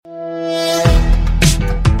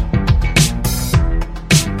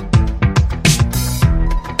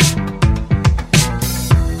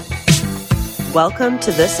Welcome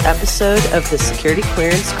to this episode of the Security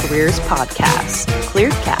Clearance Careers Podcast,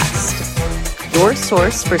 ClearedCast, your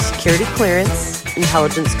source for security clearance,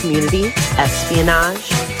 intelligence community, espionage,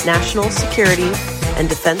 national security, and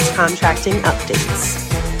defense contracting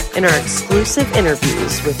updates, and our exclusive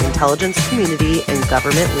interviews with intelligence community and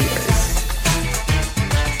government leaders.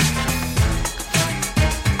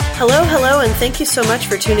 Hello, and thank you so much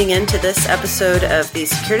for tuning in to this episode of the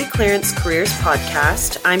Security Clearance Careers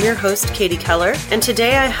Podcast. I'm your host, Katie Keller, and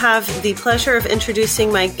today I have the pleasure of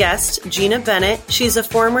introducing my guest, Gina Bennett. She's a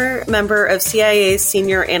former member of CIA's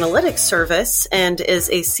Senior Analytics Service and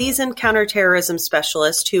is a seasoned counterterrorism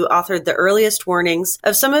specialist who authored the earliest warnings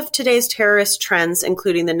of some of today's terrorist trends,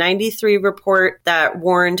 including the 93 report that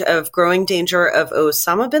warned of growing danger of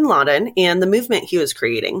Osama bin Laden and the movement he was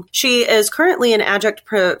creating. She is currently an adjunct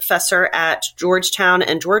professor at Georgetown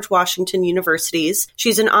and George Washington Universities.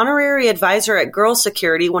 She's an honorary advisor at Girl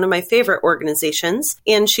Security, one of my favorite organizations,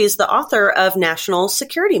 and she's the author of National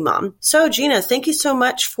Security Mom. So, Gina, thank you so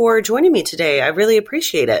much for joining me today. I really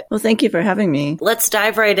appreciate it. Well, thank you for having me. Let's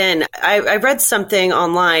dive right in. I read something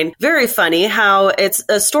online, very funny, how it's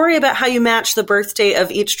a story about how you match the birth date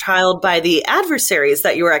of each child by the adversaries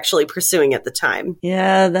that you were actually pursuing at the time.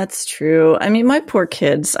 Yeah, that's true. I mean, my poor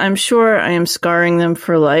kids, I'm sure I am scarring them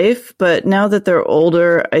for life. But now that they're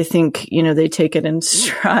older, I think, they take it in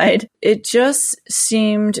stride. It just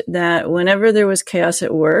seemed that whenever there was chaos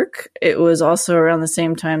at work, it was also around the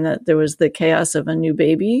same time that there was the chaos of a new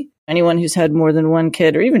baby. Anyone who's had more than one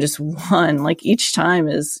kid or even just one, like each time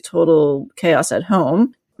is total chaos at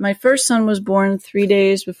home. My first son was born 3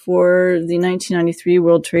 days before the 1993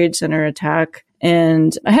 World Trade Center attack.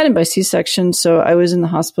 And I had him by C-section, so I was in the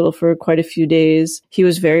hospital for quite a few days. He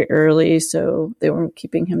was very early, so they were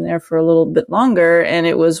keeping him there for a little bit longer. And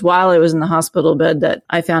it was while I was in the hospital bed that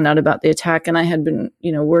I found out about the attack. And I had been,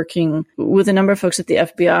 working with a number of folks at the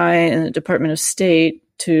FBI and the Department of State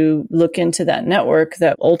to look into that network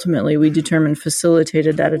that ultimately we determined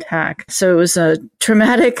facilitated that attack. So it was a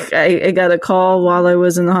traumatic. I got a call while I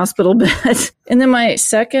was in the hospital bed. And then my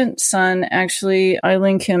second son, actually, I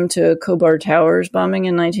link him to Khobar Towers bombing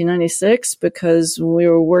in 1996 because we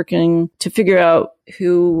were working to figure out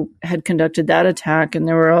who had conducted that attack. And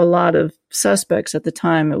there were a lot of suspects at the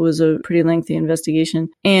time. It was a pretty lengthy investigation.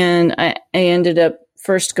 And I ended up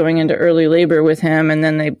first going into early labor with him, and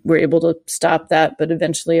then they were able to stop that. But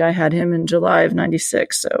eventually I had him in July of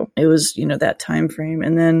 96. So it was, that time frame.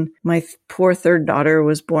 And then my poor third daughter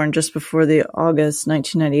was born just before the August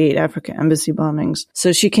 1998 Africa Embassy bombings.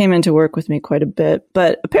 So she came in to work with me quite a bit.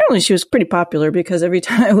 But apparently she was pretty popular because every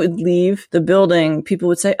time I would leave the building, people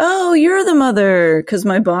would say, "Oh, you're the mother." Because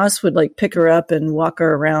my boss would pick her up and walk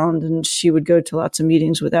her around, and she would go to lots of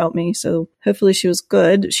meetings without me. So hopefully she was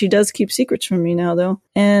good. She does keep secrets from me now, though.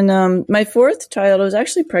 And my fourth child, I was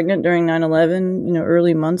actually pregnant during 9/11,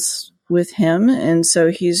 early months with him. And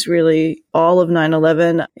so he's really all of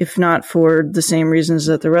 9/11, if not for the same reasons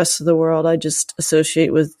that the rest of the world I just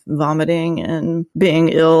associate with vomiting and being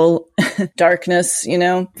ill, darkness,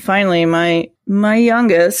 Finally, my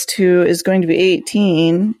youngest, who is going to be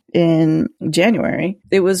 18 in January,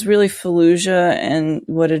 it was really Fallujah and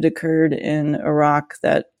what had occurred in Iraq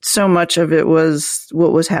that so much of it was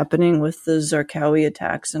what was happening with the Zarqawi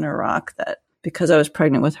attacks in Iraq that because I was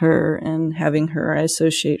pregnant with her and having her, I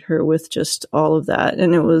associate her with just all of that.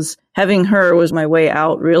 And having her was my way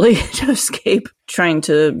out, really, to escape trying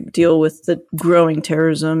to deal with the growing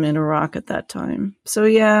terrorism in Iraq at that time. So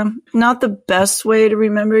yeah, not the best way to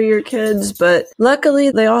remember your kids, but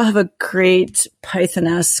luckily they all have a great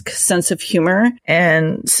Python-esque sense of humor.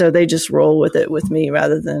 And so they just roll with it with me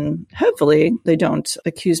rather than, hopefully, they don't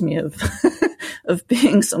accuse me of of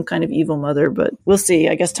being some kind of evil mother, but we'll see.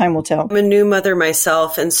 I guess time will tell. I'm a new mother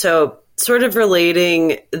myself, and so sort of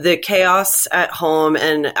relating the chaos at home,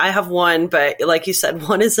 and I have one, but like you said,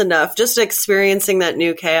 one is enough. Just experiencing that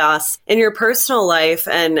new chaos in your personal life.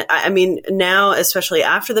 And I mean, now, especially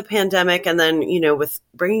after the pandemic, and then, with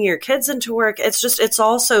bringing your kids into work, it's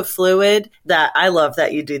all so fluid that I love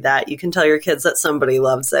that you do that. You can tell your kids that somebody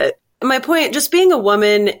loves it. My point, just being a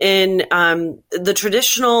woman in the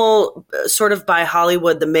traditional sort of by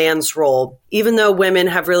Hollywood, the man's role, even though women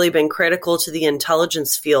have really been critical to the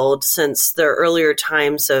intelligence field since the earlier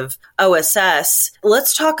times of OSS.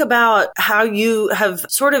 Let's talk about how you have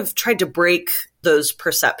sort of tried to break those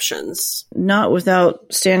perceptions. Not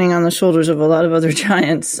without standing on the shoulders of a lot of other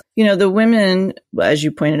giants. The women, as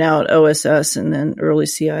you pointed out, OSS and then early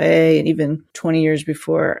CIA, and even 20 years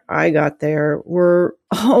before I got there, were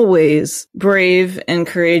always brave and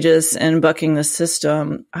courageous and bucking the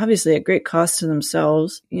system, obviously at great cost to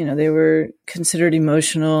themselves. They were considered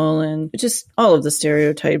emotional and just all of the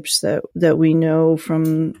stereotypes that we know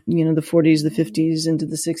from, the 40s, the 50s into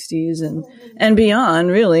the 60s and beyond,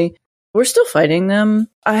 really. We're still fighting them.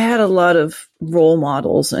 I had a lot of role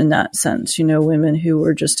models in that sense, women who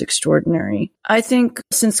were just extraordinary. I think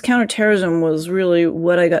since counterterrorism was really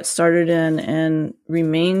what I got started in and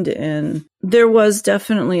remained in, there was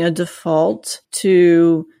definitely a default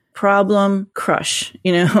to problem, crush,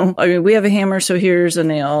 I mean, we have a hammer, so here's a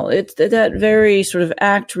nail. It's that very sort of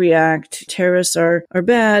act, react. Terrorists are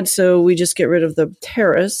bad, so we just get rid of the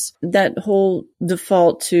terrorists. That whole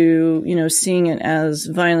default to, seeing it as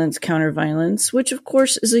violence, counter-violence, which of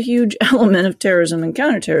course is a huge element of terrorism and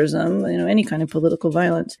counterterrorism, any kind of political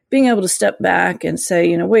violence. Being able to step back and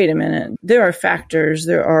say, wait a minute, there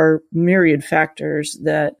are myriad factors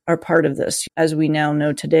that are part of this. As we now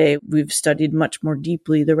know today, we've studied much more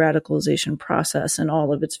deeply the radicalization process and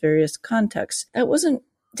all of its various contexts. That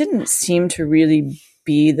didn't seem to really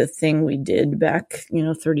be the thing we did back,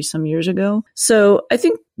 30 some years ago. So I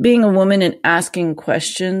think being a woman and asking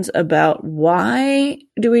questions about why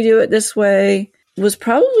do we do it this way was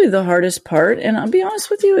probably the hardest part. And I'll be honest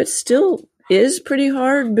with you, it still is pretty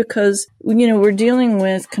hard because, we're dealing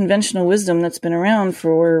with conventional wisdom that's been around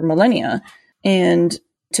for millennia. And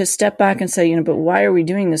to step back and say, but why are we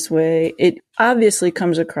doing this way? It obviously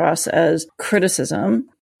comes across as criticism.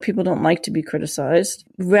 People don't like to be criticized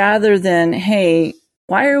rather than, hey,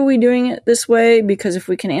 why are we doing it this way? Because if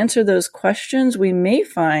we can answer those questions, we may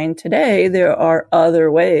find today there are other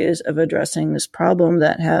ways of addressing this problem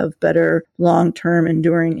that have better long-term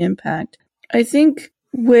enduring impact. I think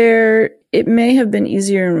where it may have been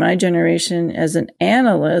easier in my generation as an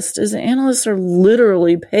analyst is analysts are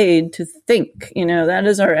literally paid to think. That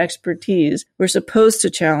is our expertise. We're supposed to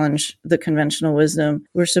challenge the conventional wisdom.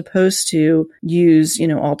 We're supposed to use,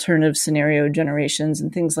 alternative scenario generations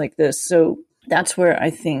and things like this. So that's where I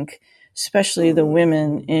think, especially the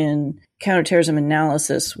women in counterterrorism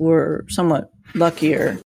analysis were somewhat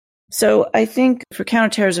luckier. So I think for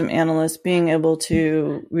counterterrorism analysts, being able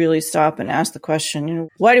to really stop and ask the question,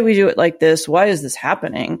 why do we do it like this? Why is this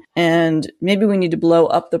happening? And maybe we need to blow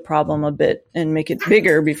up the problem a bit and make it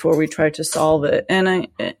bigger before we try to solve it. And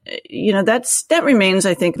that remains,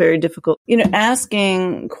 I think, very difficult.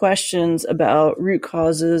 Asking questions about root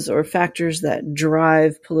causes or factors that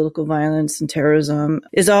drive political violence and terrorism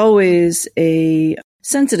is always a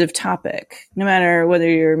sensitive topic, no matter whether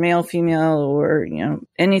you're male, female, or,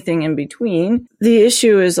 anything in between. The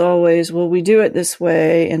issue is always, well, we do it this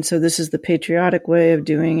way. And so this is the patriotic way of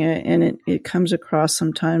doing it. And it comes across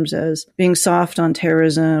sometimes as being soft on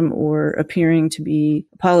terrorism or appearing to be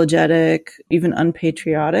apologetic, even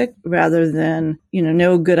unpatriotic, rather than,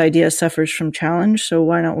 no good idea suffers from challenge. So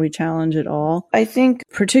why don't we challenge it all? I think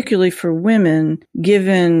particularly for women,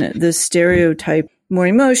 given the stereotype, more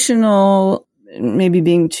emotional, maybe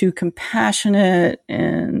being too compassionate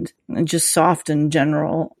and just soft in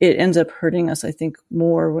general, it ends up hurting us, I think,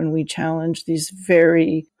 more when we challenge these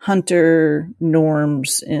very hunter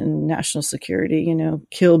norms in national security,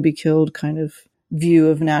 kill, be killed kind of view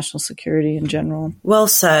of national security in general. Well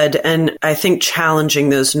said. And I think challenging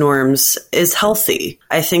those norms is healthy.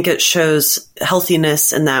 I think it shows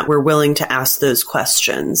healthiness in that we're willing to ask those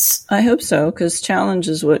questions. I hope so, because challenge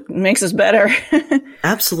is what makes us better.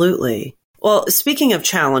 Absolutely. Well, speaking of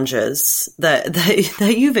challenges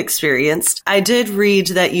that you've experienced, I did read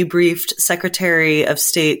that you briefed Secretary of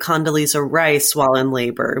State Condoleezza Rice while in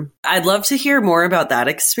labor. I'd love to hear more about that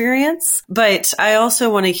experience, but I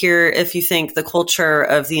also want to hear if you think the culture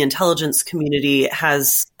of the intelligence community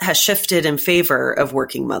has shifted in favor of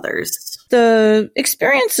working mothers. The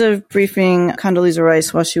experience of briefing Condoleezza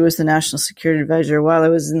Rice while she was the National Security Advisor while I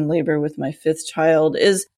was in labor with my fifth child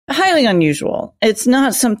is highly unusual. It's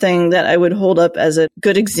not something that I would hold up as a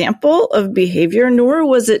good example of behavior, nor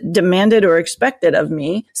was it demanded or expected of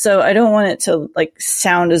me. So I don't want it to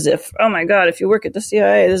sound as if, oh my God, if you work at the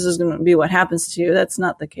CIA, this is going to be what happens to you. That's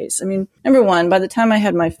not the case. I mean, number one, by the time I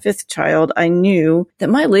had my fifth child, I knew that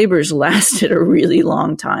my labors lasted a really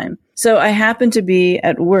long time. So I happened to be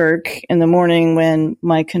at work in the morning when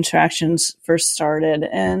my contractions first started.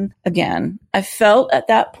 And again, I felt at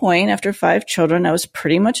that point, after 5 children, I was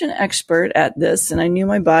pretty much an expert at this, and I knew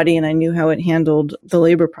my body and I knew how it handled the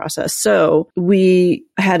labor process. So we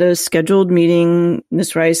had a scheduled meeting.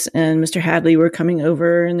 Ms. Rice and Mr. Hadley were coming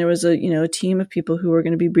over, and there was a team of people who were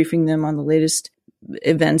going to be briefing them on the latest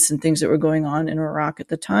events and things that were going on in Iraq at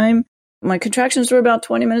the time. My contractions were about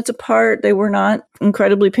 20 minutes apart. They were not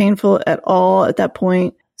incredibly painful at all at that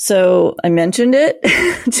point. So I mentioned it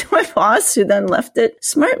to my boss, who then left it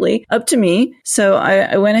smartly up to me. So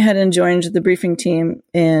I went ahead and joined the briefing team.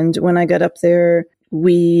 And when I got up there,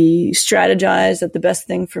 we strategized that the best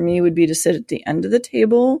thing for me would be to sit at the end of the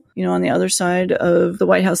table, on the other side of the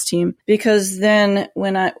White House team, because then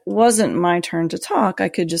when it wasn't my turn to talk, I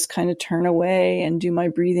could just kind of turn away and do my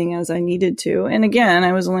breathing as I needed to. And again,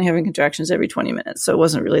 I was only having contractions every 20 minutes, so it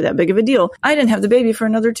wasn't really that big of a deal. I didn't have the baby for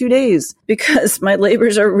another 2 days because my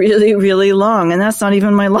labors are really, really long, and that's not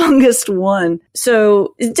even my longest one.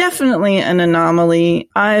 So it's definitely an anomaly.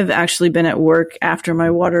 I've actually been at work after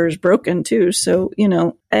my water is broken too. So,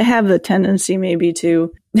 I have the tendency maybe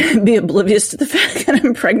to be oblivious to the fact that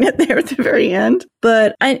I'm pregnant there at the very end.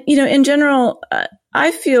 But in general,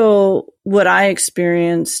 I feel what I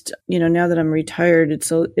experienced, now that I'm retired,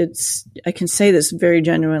 I can say this very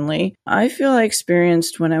genuinely. I feel I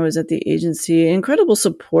experienced when I was at the agency incredible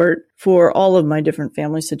support for all of my different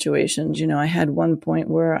family situations. I had one point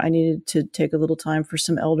where I needed to take a little time for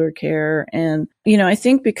some elder care. And, I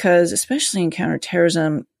think because, especially in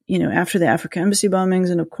counterterrorism, after the Africa Embassy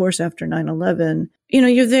bombings and of course after 9/11,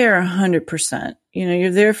 you're there 100%.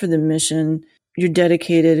 You're there for the mission. You're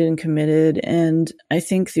dedicated and committed. And I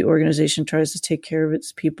think the organization tries to take care of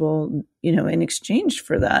its people, in exchange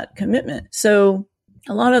for that commitment. So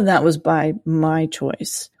a lot of that was by my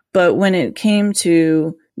choice. But when it came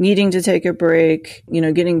to needing to take a break,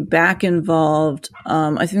 getting back involved,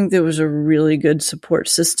 I think there was a really good support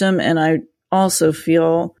system. And I also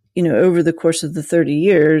feel over the course of the 30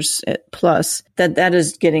 years plus, that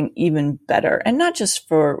is getting even better. And not just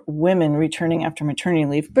for women returning after maternity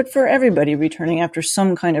leave, but for everybody returning after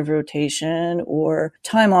some kind of rotation or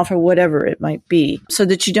time off or whatever it might be, so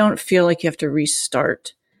that you don't feel like you have to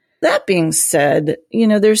restart. That being said,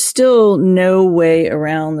 there's still no way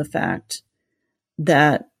around the fact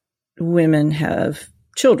that women have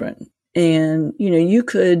children. And, you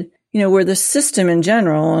could, where the system in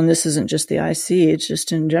general, and this isn't just the IC, it's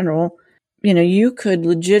just in general, you could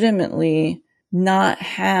legitimately not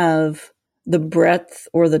have the breadth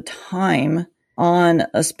or the time on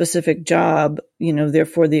a specific job,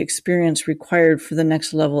 therefore the experience required for the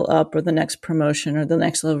next level up or the next promotion or the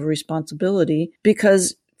next level of responsibility.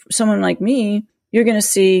 Because someone like me, you're going to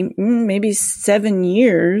see maybe 7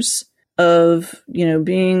 years of,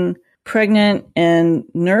 being pregnant and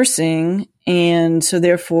nursing. And so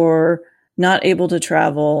therefore not able to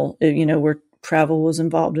travel, where travel was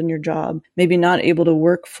involved in your job, maybe not able to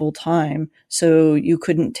work full time. So you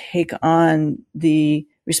couldn't take on the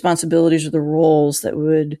responsibilities or the roles that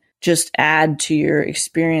would just add to your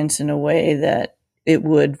experience in a way that it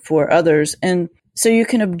would for others. And so you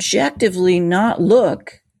can objectively not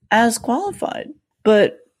look as qualified.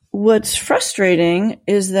 But what's frustrating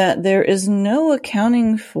is that there is no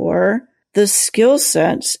accounting for the skill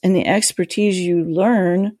sets and the expertise you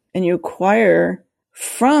learn and you acquire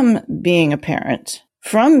from being a parent,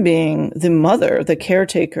 from being the mother, the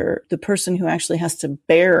caretaker, the person who actually has to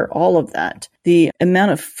bear all of that. The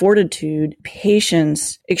amount of fortitude,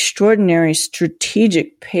 patience, extraordinary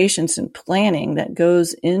strategic patience and planning that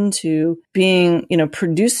goes into being,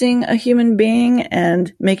 producing a human being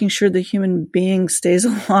and making sure the human being stays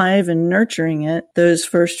alive and nurturing it those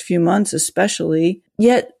first few months especially.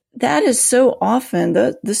 Yet that is so often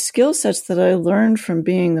the skill sets that I learned from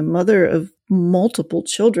being the mother of multiple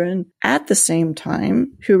children at the same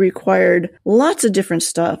time who required lots of different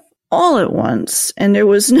stuff all at once. And there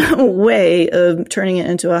was no way of turning it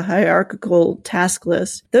into a hierarchical task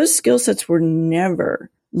list. Those skill sets were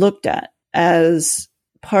never looked at as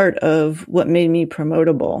part of what made me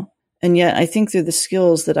promotable. And yet I think they're the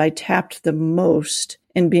skills that I tapped the most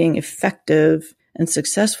in being effective and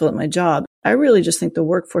successful at my job. I really just think the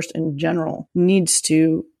workforce in general needs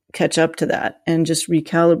to catch up to that and just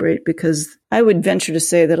recalibrate, because I would venture to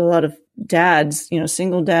say that a lot of dads,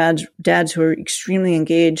 single dads who are extremely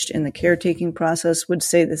engaged in the caretaking process would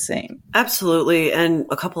say the same. Absolutely. And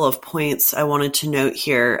a couple of points I wanted to note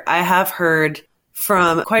here. I have heard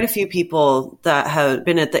from quite a few people that have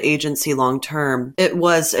been at the agency long term, it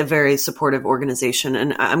was a very supportive organization.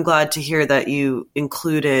 And I'm glad to hear that you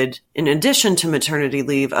included, in addition to maternity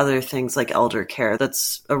leave, other things like elder care.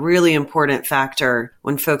 That's a really important factor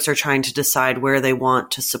when folks are trying to decide where they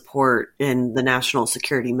want to support in the national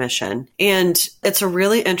security mission. And it's a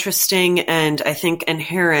really interesting and I think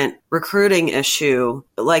inherent recruiting issue.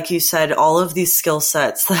 Like you said, all of these skill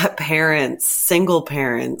sets that parents, single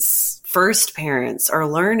parents, first parents are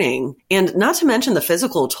learning, and not to mention the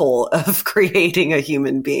physical toll of creating a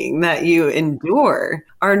human being that you endure,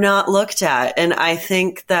 are not looked at. And I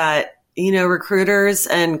think that, recruiters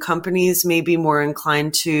and companies may be more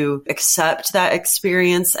inclined to accept that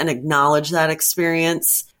experience and acknowledge that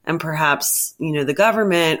experience. And perhaps, the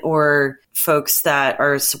government or folks that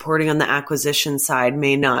are supporting on the acquisition side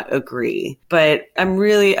may not agree. But I'm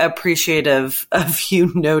really appreciative of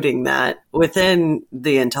you noting that within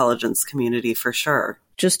the intelligence community for sure.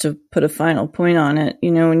 Just to put a final point on it,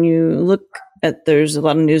 when you look at, there's a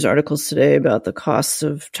lot of news articles today about the costs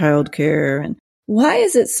of childcare, and why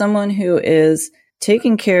is it someone who is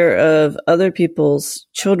taking care of other people's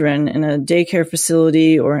children in a daycare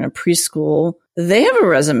facility or in a preschool, they have a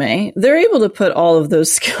resume. They're able to put all of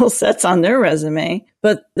those skill sets on their resume.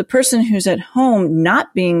 But the person who's at home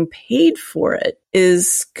not being paid for it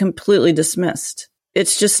is completely dismissed.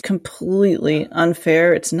 It's just completely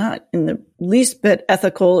unfair. It's not in the least bit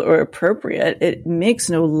ethical or appropriate. It makes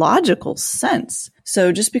no logical sense.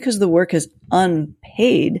 So just because the work is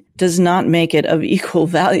unpaid does not make it of equal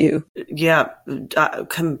value. Yeah, I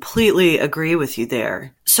completely agree with you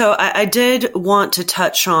there. So I did want to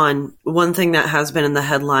touch on one thing that has been in the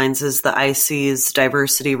headlines is the IC's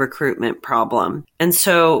diversity recruitment problem. And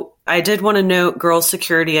so I did want to note girls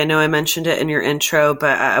security. I know I mentioned it in your intro,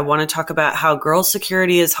 but I want to talk about how girls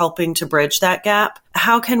security is helping to bridge that gap.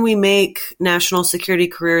 How can we make national security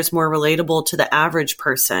careers more relatable to the average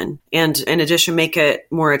person? And in addition, make it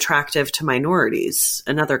more attractive to minorities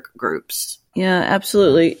and other groups? Yeah,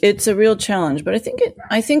 absolutely. It's a real challenge, but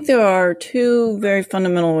I think there are two very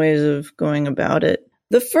fundamental ways of going about it.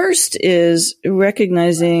 The first is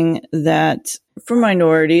recognizing that for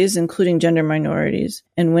minorities, including gender minorities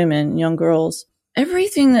and women, young girls,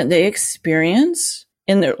 everything that they experience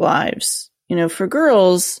in their lives, for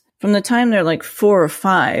girls, from the time they're like 4 or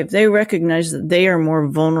 5, they recognize that they are more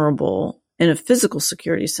vulnerable in a physical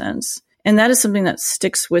security sense. And that is something that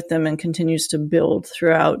sticks with them and continues to build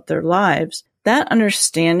throughout their lives. That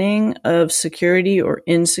understanding of security or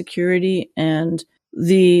insecurity and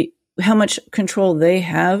how much control they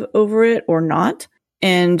have over it or not,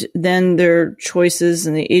 and then their choices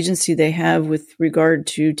and the agency they have with regard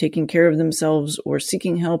to taking care of themselves or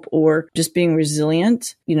seeking help or just being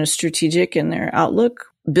resilient, strategic in their outlook,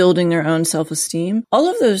 building their own self-esteem. All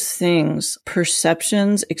of those things,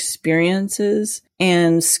 perceptions, experiences,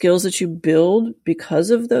 and skills that you build because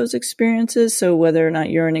of those experiences. So whether or not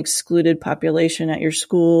you're an excluded population at your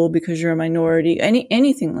school because you're a minority,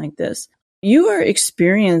 anything like this, you are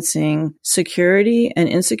experiencing security and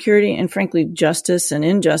insecurity and frankly justice and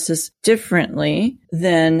injustice differently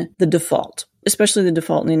than the default, especially the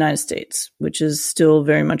default in the United States, which is still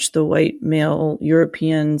very much the white male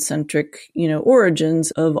European centric, origins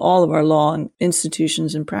of all of our law and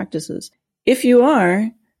institutions and practices. If you are,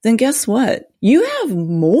 then guess what? You have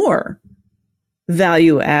more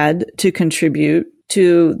value add to contribute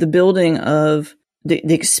to the building of the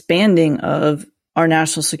expanding of our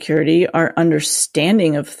national security, our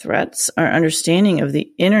understanding of threats, our understanding of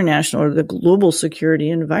the international or the global security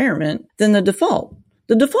environment than the default.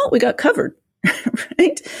 The default we got covered,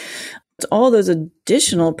 right? It's all those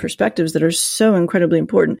additional perspectives that are so incredibly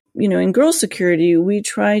important. In girl security, we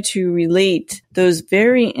try to relate those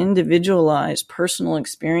very individualized personal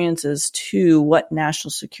experiences to what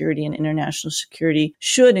national security and international security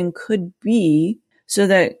should and could be, so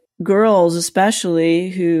that girls, especially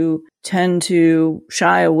who tend to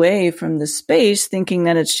shy away from the space thinking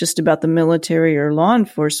that it's just about the military or law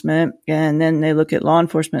enforcement, and then they look at law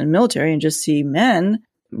enforcement and military and just see men,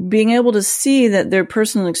 being able to see that their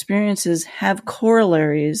personal experiences have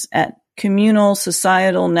corollaries at communal,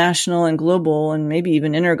 societal, national, and global, and maybe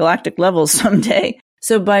even intergalactic levels someday.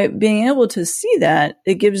 So by being able to see that,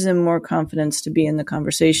 it gives them more confidence to be in the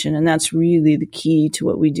conversation. And that's really the key to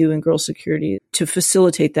what we do in girl security, to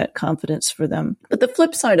facilitate that confidence for them. But the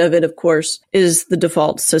flip side of it, of course, is the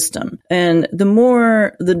default system. And the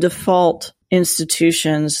more the default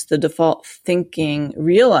institutions, the default thinking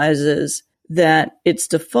realizes that its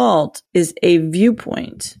default is a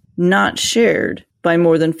viewpoint not shared by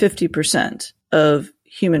more than 50% of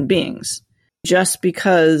human beings, Just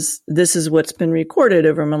because this is what's been recorded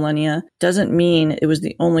over millennia doesn't mean it was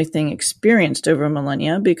the only thing experienced over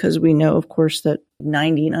millennia, because we know, of course, that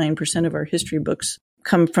 99% of our history books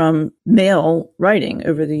come from male writing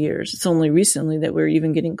over the years. It's only recently that we're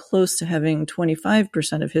even getting close to having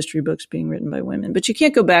 25% of history books being written by women. But you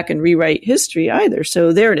can't go back and rewrite history either.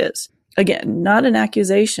 So there it is. Again, not an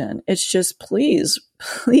accusation. It's just please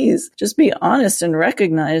just be honest and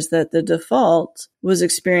recognize that the default was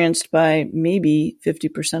experienced by maybe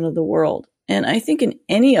 50% of the world. And I think in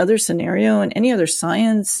any other scenario, in any other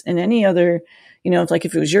science, in any other, like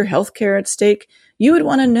if it was your healthcare at stake, you would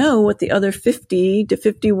want to know what the other 50 to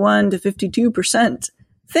 51 to 52%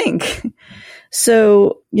 think.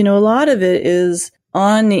 So, a lot of it is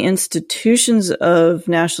on the institutions of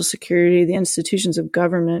national security, the institutions of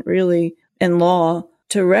government, really, and law,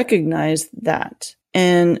 to recognize that.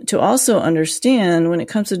 And to also understand when it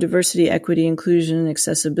comes to diversity, equity, inclusion,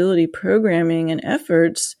 accessibility programming and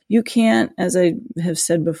efforts, you can't, as I have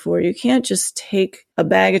said before, you can't just take a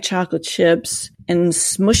bag of chocolate chips and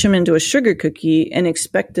smush them into a sugar cookie and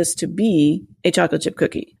expect this to be a chocolate chip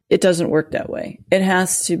cookie. It doesn't work that way. It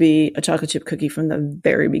has to be a chocolate chip cookie from the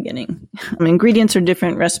very beginning. Ingredients are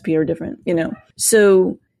different, recipe are different,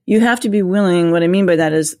 So you have to be willing. What I mean by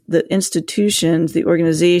that is the institutions, the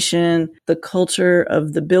organization, the culture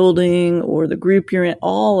of the building or the group you're in,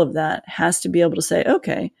 all of that has to be able to say,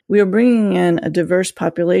 okay, we are bringing in a diverse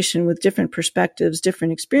population with different perspectives,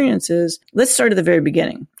 different experiences. Let's start at the very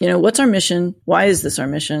beginning. What's our mission? Why is this our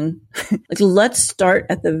mission? Let's start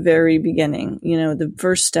at the very beginning, the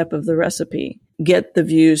first step of the recipe. Get the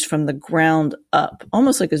views from the ground up,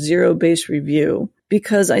 almost like a zero-based review.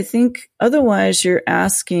 Because I think otherwise you're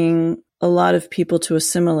asking a lot of people to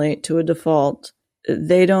assimilate to a default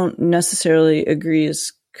they don't necessarily agree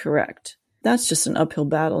is correct. That's just an uphill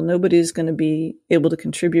battle. Nobody's going to be able to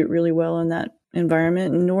contribute really well in that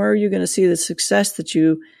environment, nor are you going to see the success that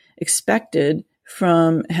you expected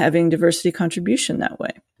from having diversity contribution that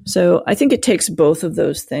way. So I think it takes both of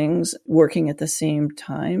those things working at the same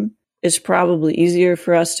time. It's probably easier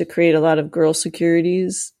for us to create a lot of girl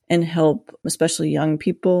securities and help, especially young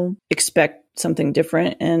people, expect something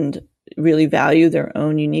different and really value their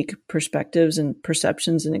own unique perspectives and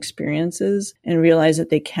perceptions and experiences and realize that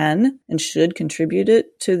they can and should contribute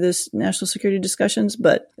it to this national security discussions.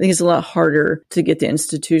 But I think it's a lot harder to get the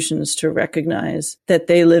institutions to recognize that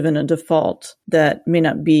they live in a default that may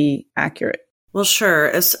not be accurate. Well, sure.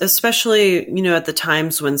 Especially, at the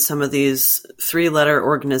times when some of these 3-letter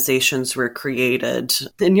organizations were created.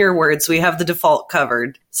 In your words, we have the default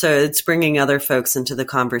covered. So it's bringing other folks into the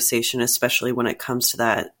conversation, especially when it comes to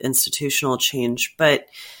that institutional change. But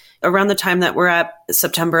around the time that we're at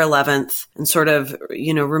September 11th and sort of,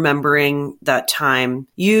 remembering that time,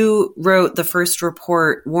 you wrote the first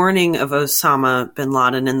report warning of Osama bin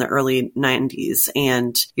Laden in the early 90s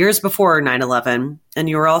and years before 9/11. And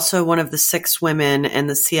you were also one of the 6 women in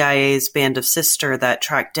the CIA's Band of Sister that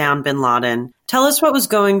tracked down bin Laden. Tell us what was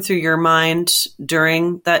going through your mind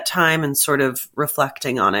during that time and sort of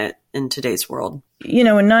reflecting on it in today's world. When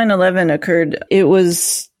 9/11 occurred, it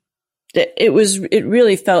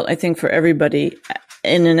really felt, I think, for everybody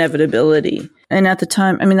an inevitability. And at the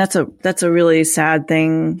time, that's a really sad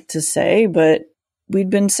thing to say, but we'd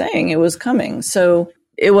been saying it was coming. So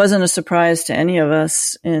it wasn't a surprise to any of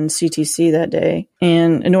us in CTC that day.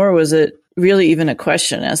 And nor was it really even a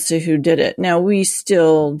question as to who did it. Now, we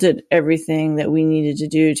still did everything that we needed to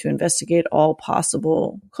do to investigate all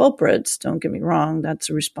possible culprits. Don't get me wrong. That's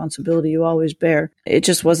a responsibility you always bear. It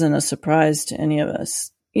just wasn't a surprise to any of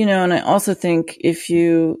us. And I also think if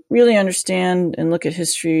you really understand and look at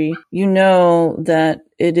history, that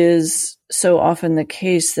it is so often the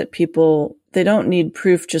case that people, they don't need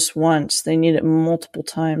proof just once. They need it multiple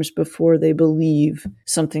times before they believe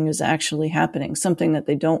something is actually happening. Something that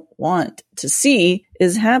they don't want to see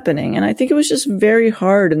is happening. And I think it was just very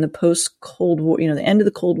hard in the post-Cold War, the end of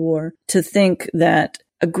the Cold War, to think that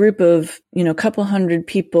a group of, a couple hundred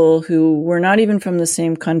people who were not even from the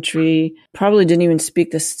same country, probably didn't even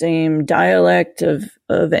speak the same dialect of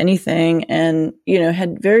anything, and,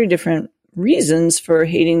 had very different reasons for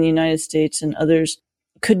hating the United States and others,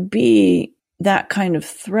 could be that kind of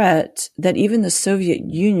threat that even the Soviet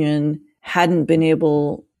Union hadn't been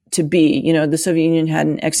able to be. The Soviet Union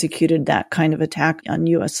hadn't executed that kind of attack on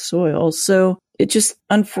U.S. soil. So it just,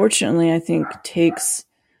 unfortunately, I think takes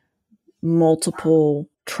multiple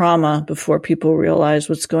trauma before people realize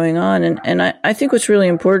what's going on. And I think what's really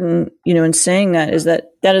important, in saying that is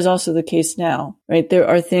that is also the case now, right? There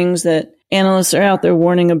are things that analysts are out there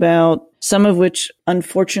warning about, some of which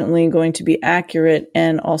unfortunately going to be accurate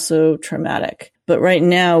and also traumatic. But right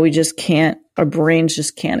now we just can't, our brains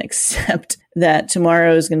just can't accept that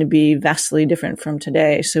tomorrow is going to be vastly different from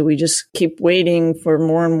today. So we just keep waiting for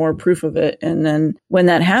more and more proof of it. And then when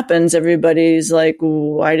that happens, everybody's like,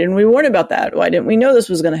 why didn't we warn about that? Why didn't we know this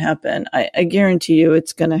was going to happen? I guarantee you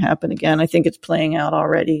it's going to happen again. I think it's playing out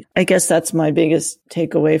already. I guess that's my biggest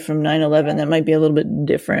takeaway from 9/11. That might be a little bit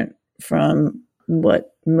different from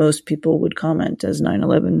what most people would comment as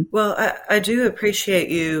 9/11. Well, I do appreciate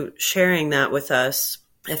you sharing that with us.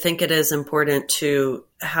 I think it is important to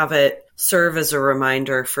have it serve as a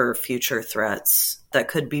reminder for future threats that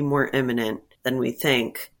could be more imminent than we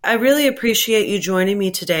think. I really appreciate you joining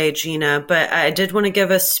me today, Gina, but I did want to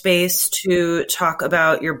give us space to talk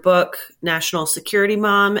about your book, National Security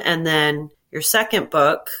Mom, and then your second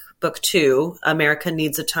book, Book 2, America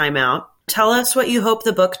Needs a Timeout. Tell us what you hope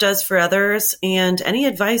the book does for others and any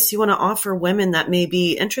advice you want to offer women that may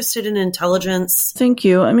be interested in intelligence. Thank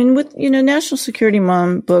you. I mean, with, National Security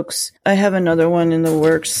Mom books, I have another one in the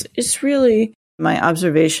works. It's really my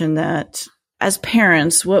observation that as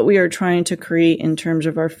parents, what we are trying to create in terms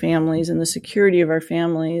of our families and the security of our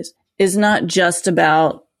families is not just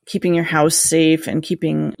about keeping your house safe and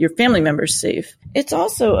keeping your family members safe. It's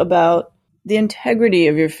also about the integrity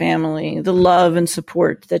of your family, the love and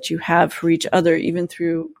support that you have for each other, even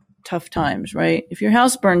through tough times, right? If your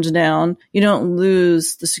house burns down, you don't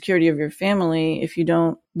lose the security of your family. If you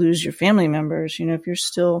don't lose your family members, if you're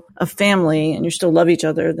still a family and you still love each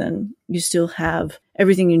other, then you still have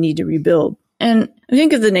everything you need to rebuild. And I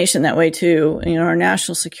think of the nation that way too. Our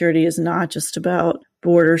national security is not just about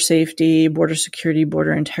border safety, border security,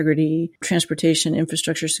 border integrity, transportation,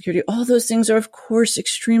 infrastructure security. All those things are, of course,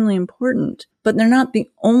 extremely important, but they're not the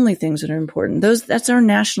only things that are important. That's our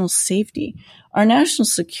national safety. Our national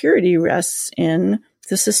security rests in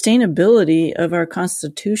the sustainability of our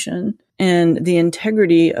Constitution and the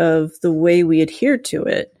integrity of the way we adhere to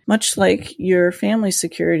it, much like your family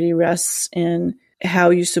security rests in how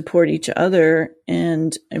you support each other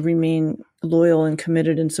and remain loyal and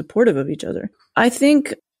committed and supportive of each other. I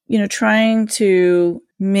think, trying to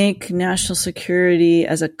make national security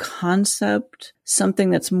as a concept something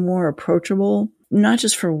that's more approachable, not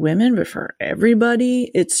just for women, but for everybody.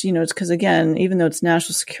 It's because, again, even though it's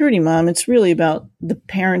National Security Mom, it's really about the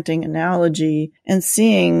parenting analogy and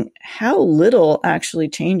seeing how little actually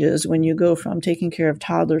changes when you go from taking care of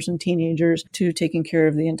toddlers and teenagers to taking care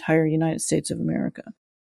of the entire United States of America.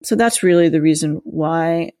 So that's really the reason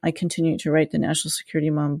why I continue to write the National Security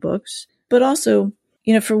Mom books. But also,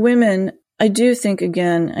 for women, I do think,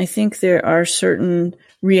 again, I think there are certain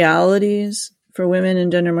realities for women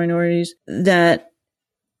and gender minorities that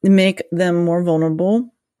make them more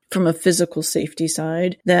vulnerable from a physical safety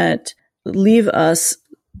side, that leave us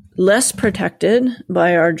less protected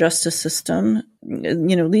by our justice system,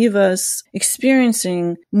 leave us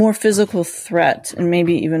experiencing more physical threat and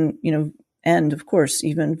maybe even, and of course,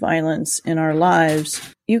 even violence in our lives.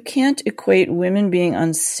 You can't equate women being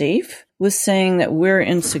unsafe with saying that we're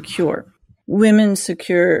insecure. Women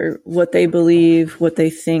secure what they believe, what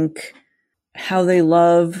they think, how they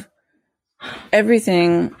love.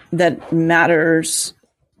 Everything that matters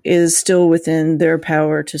is still within their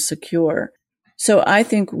power to secure. So I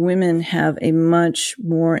think women have a much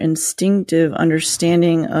more instinctive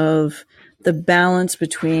understanding of the balance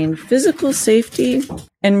between physical safety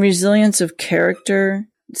and resilience of character,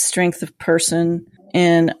 strength of person.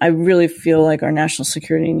 And I really feel like our national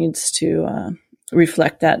security needs to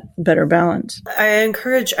reflect that better balance. I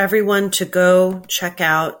encourage everyone to go check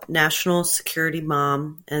out National Security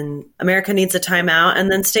Mom and America Needs a Timeout,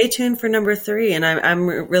 and then stay tuned for number 3. And I'm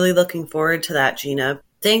really looking forward to that, Gina.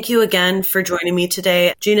 Thank you again for joining me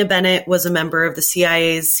today. Gina Bennett was a member of the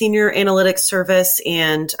CIA's Senior Analytics Service,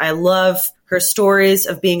 and I love her stories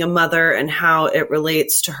of being a mother and how it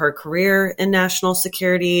relates to her career in national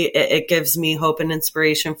security. It gives me hope and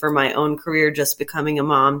inspiration for my own career just becoming a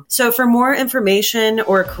mom. So for more information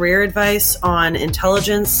or career advice on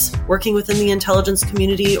intelligence, working within the intelligence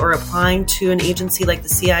community, or applying to an agency like the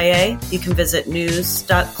CIA, you can visit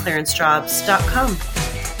news.clarencejobs.com.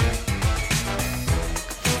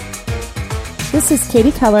 This is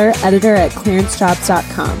Katie Keller, editor at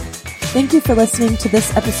ClearanceJobs.com. Thank you for listening to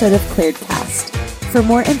this episode of ClearedCast. For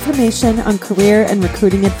more information on career and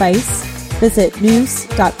recruiting advice, visit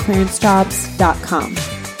news.clarencejobs.com.